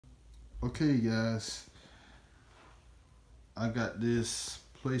Okay, guys, I got this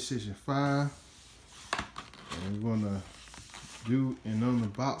PlayStation 5, and we're gonna do an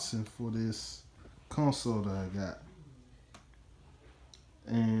unboxing for this console that I got,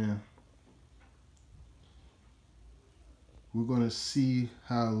 and we're gonna see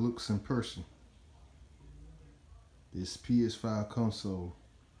how it looks in person. This PS5 console.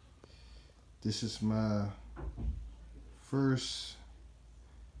 This is my first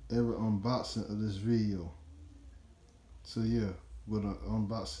ever unboxing of this video. So yeah, we're gonna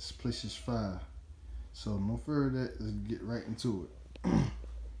unbox this PlayStation 5. So no further, let's get right into it.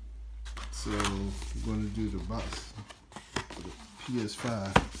 So we're gonna do the box for the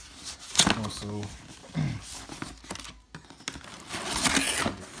PS5 console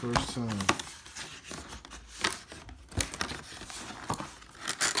for the first time.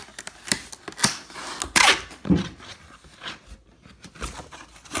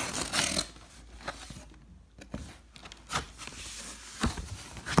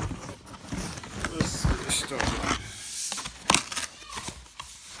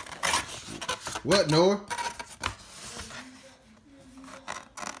 What, Noah?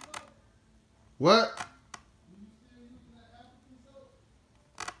 What?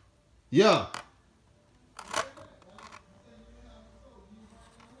 Yeah.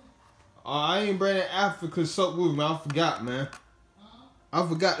 I ain't bringing Africa soap with me. I forgot, man. I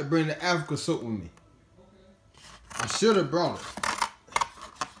forgot to bring the Africa soap with me. I should have brought it.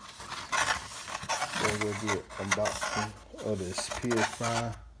 So we're going to do an unboxing of this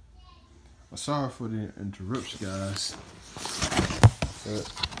PS5. I'm sorry for the interruption, guys.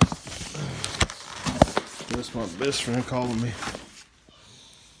 That's my best friend calling me.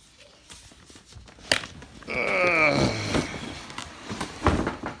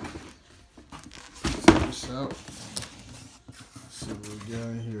 Check this out. Let's see what we got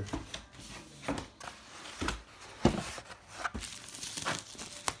in here.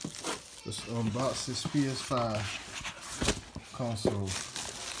 Let's unbox this PS5 console.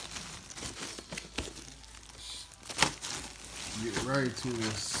 Get right to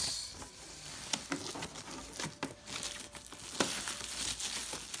this.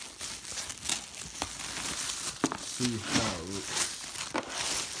 See how it looks.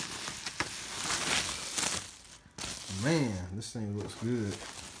 Man, this thing looks good.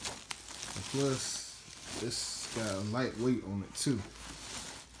 And plus, it's got a light weight on it too.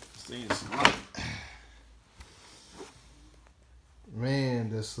 This thing is light.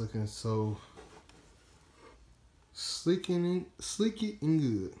 Man, that's looking so sleeky and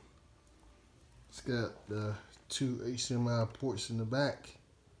good. It's got the 2 HDMI ports in the back.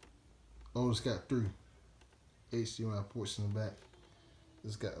 Oh, it's got 3 HDMI ports in the back.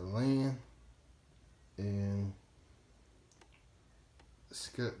 It's got a LAN, and it's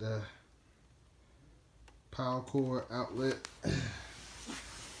got the power cord outlet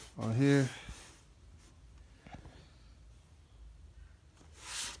on here.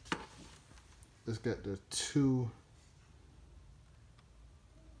 It's got the 2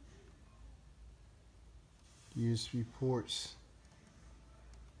 USB ports.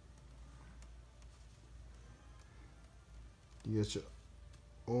 You got your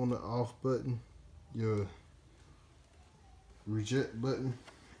on and off button, your reject button.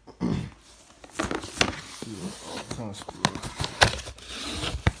 All kinds of stuff.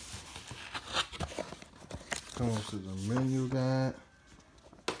 Comes with a menu guide,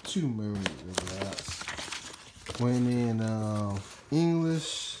 2 menu guides. One in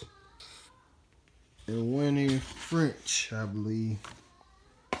English and one in French, I believe.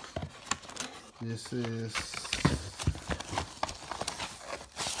 This is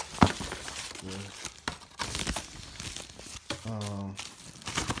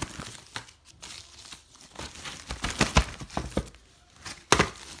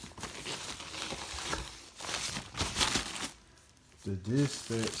the disc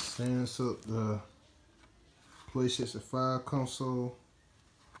that stands up the PlayStation 5 console,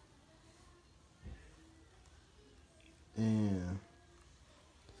 and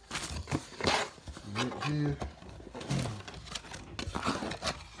right here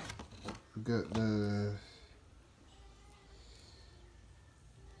we got the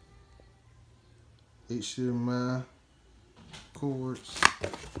HDMI cords.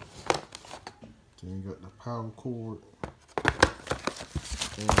 Then you got the power cord.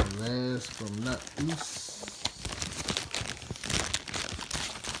 And last but not least,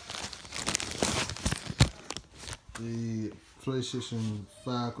 the PlayStation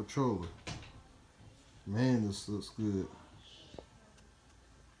 5 controller. Man, this looks good.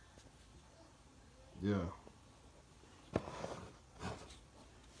 Yeah.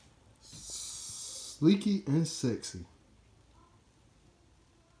 Sleeky and sexy.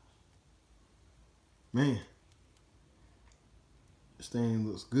 Man, this thing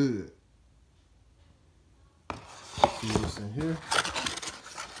looks good. See what's in here.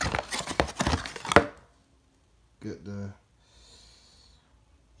 Got the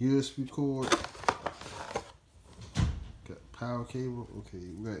USB cord. Got power cable. Okay,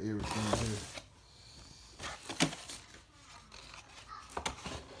 we got everything here.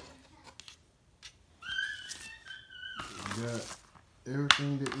 We got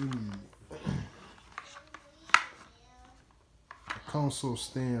everything that we need. A console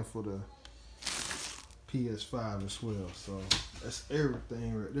stand for the PS5 as well. So that's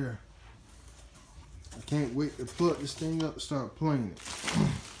everything right there. I can't wait to plug this thing up and start playing it.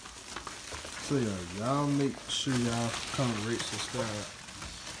 So y'all make sure y'all comment, rate, subscribe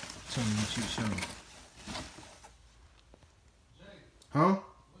to my YouTube channel. Huh?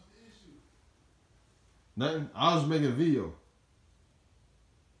 What's the issue? Nothing. I was making a video.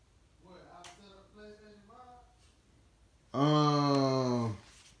 What? I set up PlayStation 5?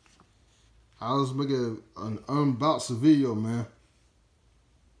 I was making an unboxing video, man,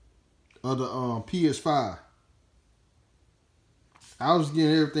 of the PS5. I was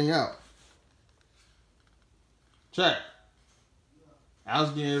getting everything out. Check. I was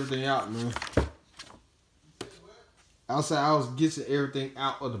getting everything out, man. I was getting everything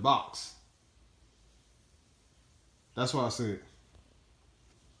out of the box. That's what I said.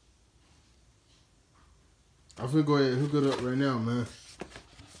 I'm finna go ahead and hook it up right now, man.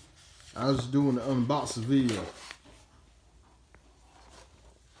 I was doing the unboxing video.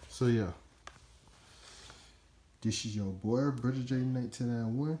 So yeah. This is your boy, Brother J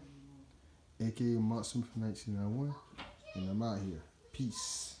 1991, aka Maxim from 1991, and I'm out here.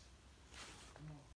 Peace.